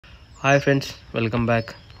Hi friends, welcome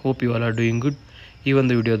back. Hope you all are doing good. ಈ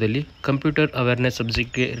ಒಂದು ವಿಡಿಯೋದಲ್ಲಿ computer awareness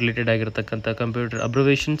ಸಬ್ಜೆಕ್ಟ್ಗೆ related ಆಗಿರತಕ್ಕಂಥ computer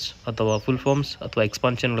abbreviations ಅಥವಾ ಫುಲ್ ಫಾರ್ಮ್ಸ್ ಅಥವಾ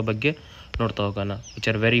ಎಕ್ಸ್ಪಾನ್ಷನ್ಗಳ ಬಗ್ಗೆ ನೋಡ್ತಾ ಹೋಗೋಣ, which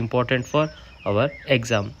are very important for our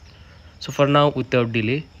exam. So for ನಾವು without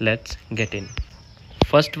delay let's get in.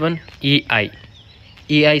 First one EI.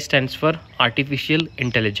 EI stands for Artificial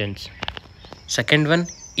Intelligence. Second one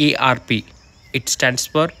ERP. It stands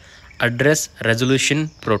for Address Resolution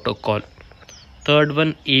Protocol. Third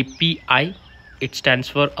one API. It stands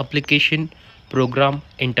for Application Program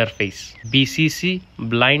Interface. BCC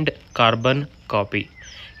Blind Carbon Copy.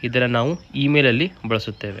 ಇದರ ನಾವು ಇಮೇಲಲ್ಲಿ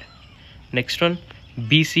ಬಳಸುತ್ತೇವೆ. Next one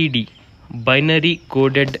BCD Binary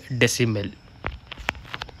Coded Decimal.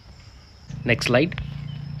 Next slide.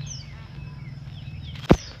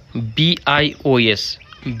 BIOS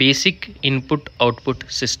Basic Input Output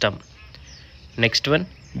System. Next one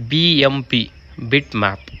BMP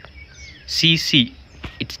Bitmap. CC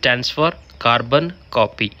it stands for Carbon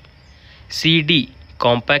Copy. CD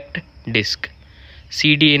Compact Disk.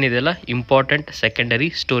 CD ಏನಿದೆಲ್ಲ important secondary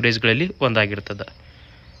ಸ್ಟೋರೇಜ್ಗಳಲ್ಲಿ ಒಂದಾಗಿರ್ತದೆ.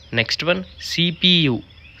 Next one CPU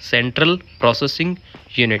central processing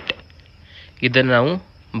unit. ಇದನ್ನು ನಾವು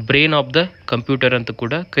brain of the computer ಅಂತ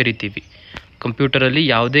ಕೂಡ ಕರಿತೀವಿ. ಕಂಪ್ಯೂಟರಲ್ಲಿ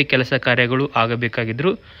ಯಾವುದೇ ಕೆಲಸ ಕಾರ್ಯಗಳು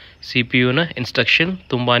ಆಗಬೇಕಾಗಿದ್ದರೂ CPU ನ ಇನ್ಸ್ಟ್ರಕ್ಷನ್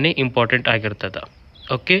ತುಂಬಾ ಇಂಪಾರ್ಟೆಂಟ್ ಆಗಿರ್ತದೆ.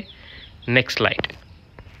 Okay, next slide.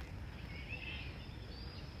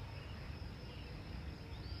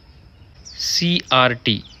 CRT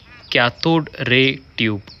Cathode Ray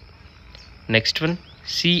Tube. Next one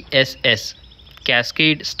CSS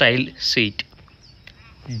Cascade Style Sheet.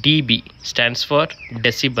 DB stands for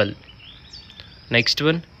Decibel. Next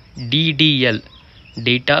one DDL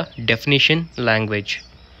Data Definition Language.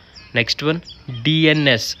 Next one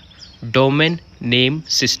DNS Domain Name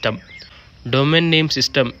System. Domain Name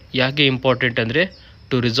System ಯಾಕೆ important ಅಂದರೆ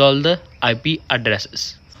to resolve the IP addresses.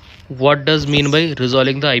 What does mean by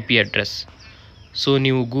resolving the IP address? So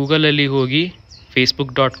ನೀವು ಗೂಗಲಲ್ಲಿ ಹೋಗಿ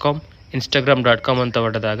facebook.com instagram.com ಅಂತ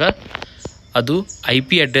ಹೊಡೆದಾಗ ಅದು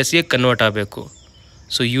IP ಅಡ್ರೆಸ್ಗೆ convert ಆಗಬೇಕು.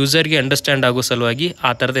 So ಯೂಸರ್ಗೆ understand ಆಗೋ ಸಲುವಾಗಿ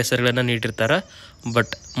ಆ ಥರದ ಹೆಸರುಗಳನ್ನು ನೀಡಿರ್ತಾರೆ.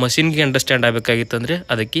 ಬಟ್ ಮಷಿನ್ಗೆ ಅಂಡರ್ಸ್ಟ್ಯಾಂಡ್ ಆಗಬೇಕಾಗಿತ್ತಂದರೆ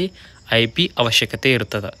ಅದಕ್ಕೆ IP ಅವಶ್ಯಕತೆ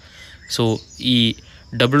ಇರ್ತದೆ. ಸೊ ಈ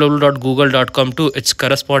www.google.com to it's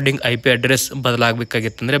corresponding IP address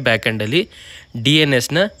ಬದಲಾಗಬೇಕಾಗಿತ್ತಂದರೆ back ಎಂಡಲ್ಲಿ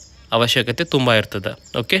DNSನ ಅವಶ್ಯಕತೆ ತುಂಬ ಇರ್ತದೆ.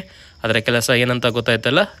 ಓಕೆ, ಅದರ ಕೆಲಸ ಏನಂತ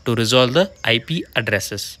ಗೊತ್ತಾಯ್ತಲ್ಲ, to resolve the IP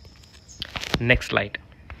addresses. Next slide.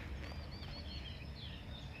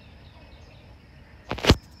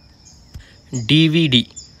 DVD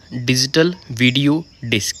digital video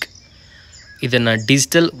disc. ಇದನ್ನು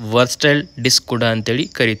ಡಿಜಿಟಲ್ ವರ್ಸ್ಟೈಲ್ ಡಿಸ್ಕ್ ಕೂಡ ಅಂತೇಳಿ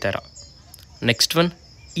ಕರೀತಾರೆ. Next one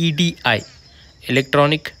EDI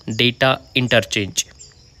electronic data interchange.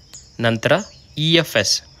 ನಂತರ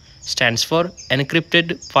EFS stands for Encrypted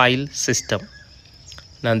File System.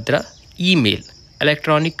 ನಂತರ email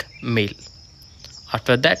electronic mail.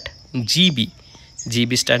 After that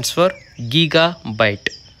GB stands for Gigabyte.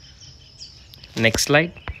 Next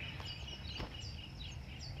slide.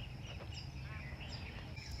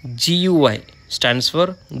 GUI stands for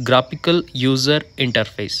Graphical User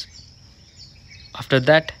Interface. After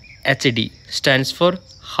that HD stands for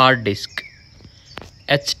Hard Disk.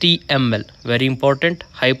 HTML very important,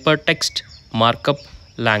 Hypertext Markup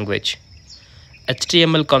Language.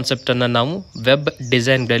 HTML ಕಾನ್ಸೆಪ್ಟನ್ನು ನಾವು web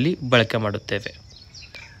ಡಿಸೈನ್ಗಳಲ್ಲಿ ಬಳಕೆ ಮಾಡುತ್ತೇವೆ.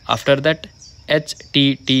 After that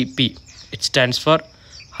HTTP it stands for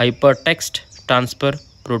Hypertext Transfer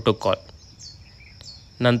Protocol.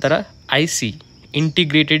 ನಂತರ IC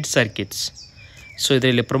integrated circuits. So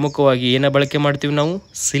ಇದರಲ್ಲಿ ಪ್ರಮುಖವಾಗಿ ಏನ ಬಳಕೆ ಮಾಡ್ತೀವಿ ನಾವು?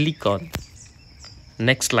 Silicon.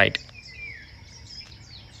 Next slide.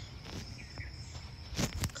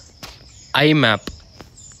 IMAP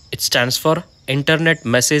it stands for Internet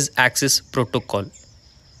Message Access Protocol.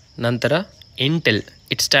 ನಂತರ Intel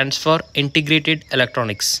it stands for Integrated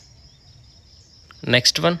Electronics.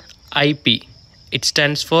 Next one IP it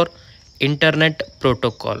stands for Internet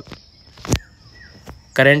Protocol.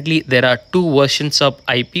 Currently there are two versions of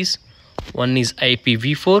IPs. One is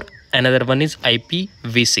IPv4, another one is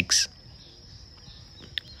IPv6.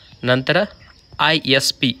 ನಂತರ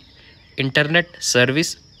ISP Internet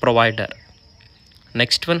Service Provider.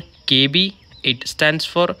 Next one KB it stands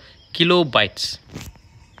for kilobytes.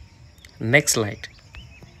 Next slide.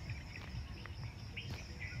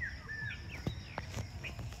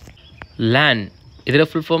 LAN ಇದರ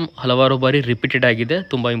full form ಹಲವಾರು ಬಾರಿ repeated ಆಗಿದೆ,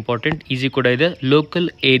 ತುಂಬ important, easy ಕೂಡ ಇದೆ. Local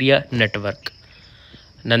area network.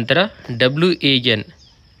 ನಂತರ WAN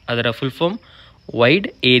ಅದರ full form wide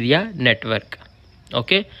area network.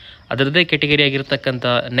 Okay, ಅದರದ್ದೇ ಕೆಟಗರಿ ಆಗಿರ್ತಕ್ಕಂಥ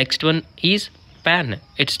next one is PAN.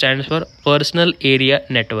 It stands for Personal Area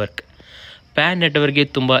Network. PAN ನೆಟ್ವರ್ಕ್ಗೆ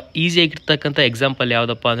ತುಂಬ ಈಸಿಯಾಗಿರ್ತಕ್ಕಂಥ ಎಕ್ಸಾಂಪಲ್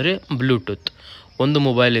ಯಾವುದಪ್ಪ ಅಂದರೆ ಬ್ಲೂಟೂತ್. ಒಂದು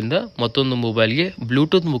ಮೊಬೈಲಿಂದ ಮತ್ತೊಂದು ಮೊಬೈಲ್ಗೆ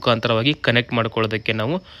ಬ್ಲೂಟೂತ್ ಮುಖಾಂತರವಾಗಿ ಕನೆಕ್ಟ್ ಮಾಡ್ಕೊಳ್ಳೋದಕ್ಕೆ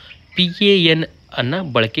ನಾವು PAN ಅನ್ನು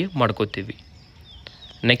ಬಳಕೆ ಮಾಡ್ಕೋತೀವಿ.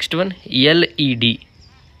 ನೆಕ್ಸ್ಟ್ ಒನ್ LED,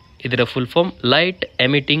 ಇದರ full form light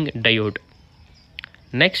emitting diode.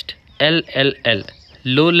 Next LLL,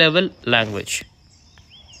 low level language.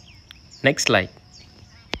 Next slide.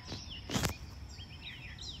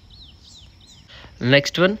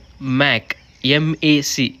 Next one, MAC,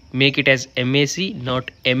 MAC, make it as MAC, not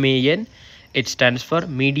MAN. It stands for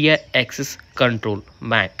Media Access Control,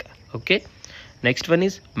 MAC. Okay. Next one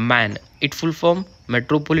is MAN. It full form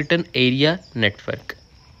Metropolitan Area Network.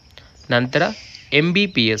 Nantara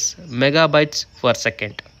MBPS, megabytes per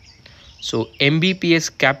second. So MBPS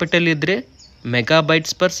capital idre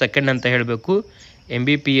megabytes per second anta helbeku.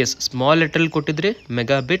 MBPS small letter ಕೊಟ್ಟಿದ್ರೆ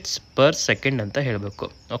megabits per second ಅಂತ ಹೇಳಬೇಕು.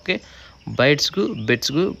 Okay, ಬೈಟ್ಸ್ಗೂ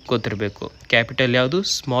ಬಿಟ್ಸ್ಗೂ ಗೊತ್ತಿರಬೇಕು, capital ಯಾವುದು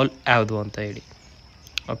small ಯಾವುದು ಅಂತ ಹೇಳಿ.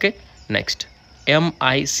 Okay, next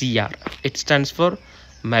MICR, it stands for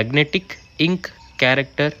magnetic ink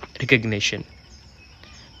character recognition.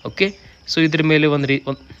 Okay, so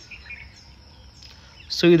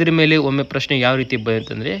ಇದ್ರ ಮೇಲೆ ಒಮ್ಮೆ ಪ್ರಶ್ನೆ ಯಾವ ರೀತಿ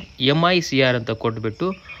ಬಂತಂದರೆ MICR ಅಂತ ಕೊಟ್ಬಿಟ್ಟು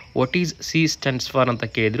what is C stands for ಅಂತ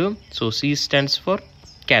ಕೇಳಿದ್ರು. So C stands for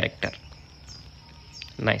character.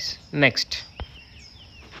 Nice. Next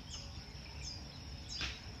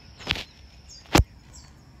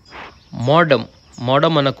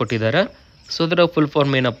madam ಅನ್ನು ಕೊಟ್ಟಿದ್ದಾರೆ. ಸೊ ಅದರ ಫುಲ್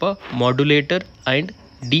ಫಾರ್ಮ್ ಏನಪ್ಪ, ಮಾಡ್ಯುಲೇಟರ್ ಆ್ಯಂಡ್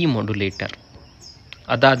ಡಿಮಾಡ್ಯುಲೇಟರ್.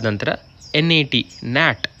 ಅದಾದ ನಂತರ NAT,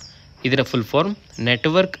 ಇದರ full form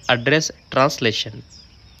network address translation.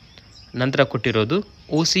 ನಂತರ ಕೊಟ್ಟಿರೋದು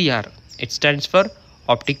OCR, it stands for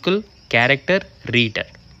optical character reader.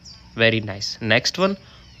 Very nice. Next one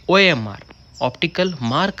OMR, optical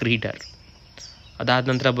mark reader. ಅದಾದ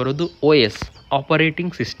ನಂತರ ಬರೋದು OS,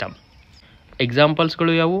 ಆಪರೇಟಿಂಗ್ ಸಿಸ್ಟಮ್.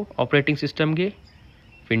 ಎಕ್ಸಾಂಪಲ್ಸ್ಗಳು ಯಾವುವು ಆಪರೇಟಿಂಗ್ ಸಿಸ್ಟಮ್ಗೆ?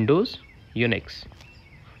 Windows, Unix.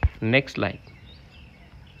 Next line.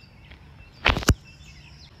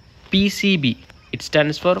 PCB, it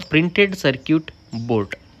stands for printed circuit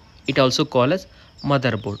board. It also called as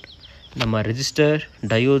motherboard. ನಮ್ಮ register,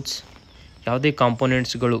 diodes, ಯಾವುದೇ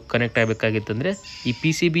ಕಾಂಪೋನೆಂಟ್ಸ್ಗಳು connect ಆಗಬೇಕಾಗಿತ್ತಂದರೆ ಈ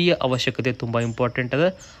PCBಯ ಅವಶ್ಯಕತೆ ತುಂಬ ಇಂಪಾರ್ಟೆಂಟ್ ಅದ.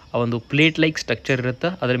 ಆ ಒಂದು ಪ್ಲೇಟ್ ಲೈಕ್ ಸ್ಟ್ರಕ್ಚರ್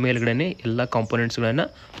ಇರುತ್ತೆ, ಅದರ ಮೇಲ್ಗಡೆ ಎಲ್ಲ ಕಾಂಪೋನೆಂಟ್ಸ್ಗಳನ್ನು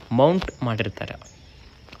ಮೌಂಟ್ ಮಾಡಿರ್ತಾರೆ.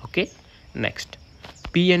 Okay, next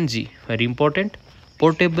PNG, very important,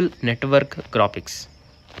 portable network graphics.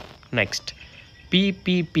 Next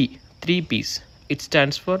PPP, 3 Ps, it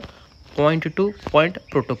stands for point to point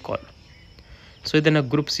protocol. So ಇದನ್ನು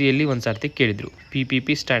ಗ್ರೂಪ್ ಸಿಯಲ್ಲಿ ಒಂದು ಸರ್ತಿ ಕೇಳಿದರು,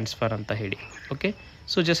 PPP ಸ್ಟ್ಯಾಂಡ್ಸ್ ಫಾರ್ ಅಂತ ಹೇಳಿ. Okay,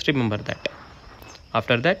 so just remember that.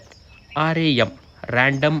 After that RAM,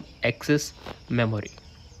 random access memory.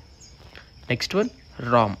 Next one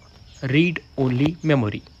ROM, read only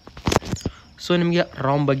memory. So ನಿಮಗೆ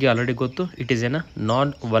ROM ಬಗ್ಗೆ already ಗೊತ್ತು, it is N non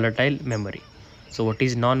volatile memory. So what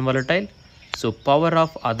is non volatile? So power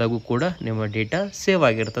of ಆದಾಗೂ ಕೂಡ ನಿಮ್ಮ data save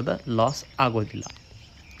ಆಗಿರ್ತದೆ, loss ಆಗೋದಿಲ್ಲ.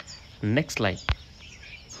 Next line.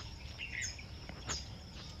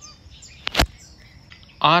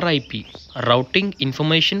 RIP, ರೌಟಿಂಗ್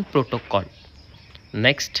information protocol.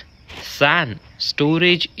 Next SAN,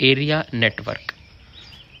 storage area network.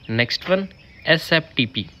 Next one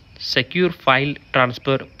SFTP, secure file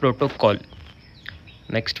transfer protocol.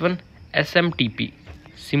 Next one SMTP,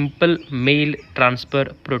 simple mail transfer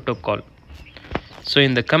protocol. So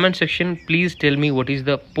in the comment section please tell me what is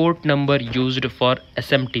the port number used for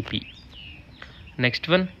SMTP. Next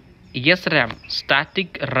one SRAM, static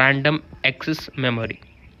random access memory.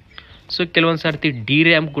 So ಕೆಲವೊಂದು ಸರ್ತಿ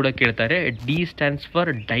DRAM ಕೂಡ ಕೇಳ್ತಾರೆ. D stands for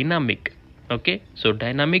dynamic. Okay, so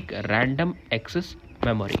dynamic random access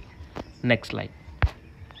memory. Next slide.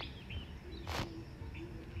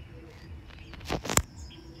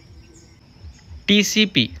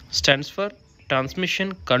 TCP stands for Transmission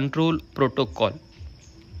Control Protocol.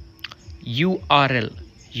 URL,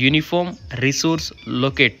 Uniform Resource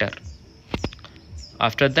Locator.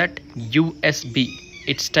 After that USB,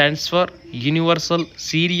 it stands for Universal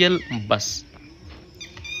Serial Bus.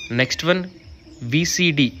 Next one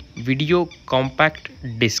VCD, Video Compact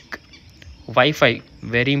Disc. Wi-Fi,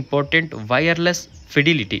 very important, wireless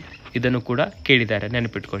fidelity. ಇದನ್ನು ಕೂಡ ಕೇಳಿದ್ದಾರೆ,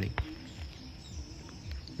 ನೆನಪಿಟ್ಕೊಳ್ಳಿ.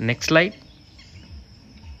 Next slide.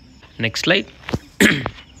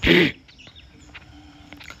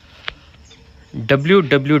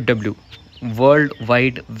 www, world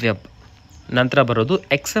wide web. ನಂತರ ಬರೋದು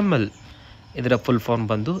XML, ಇದರ full form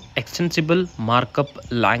ಬಂದು extensible markup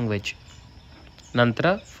language. ನಂತರ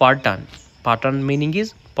ಪಾಟಾನ್ meaning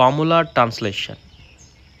is formula translation.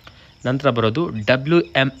 ನಂತರ ಬರೋದು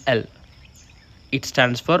WML, it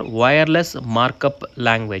stands for wireless markup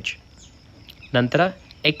language. ನಂತರ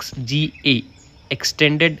XGA,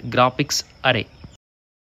 Extended Graphics Array.